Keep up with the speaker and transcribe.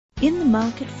In the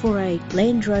market for a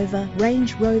Land Rover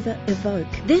Range Rover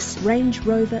Evoque. This Range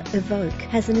Rover Evoque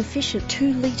has an efficient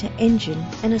 2-litre engine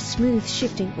and a smooth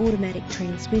shifting automatic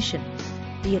transmission.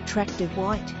 The attractive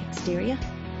white exterior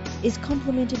is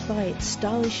complemented by its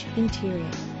stylish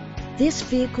interior. This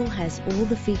vehicle has all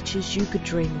the features you could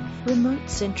dream of. Remote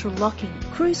central locking,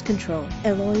 cruise control,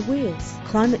 alloy wheels,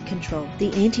 climate control.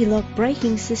 The anti-lock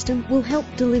braking system will help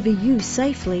deliver you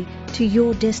safely to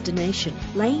your destination.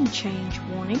 Lane change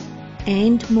warning,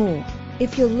 and more.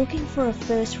 If you're looking for a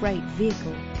first-rate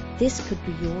vehicle, this could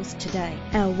be yours today.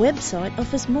 Our website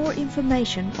offers more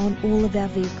information on all of our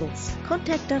vehicles.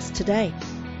 Contact us today.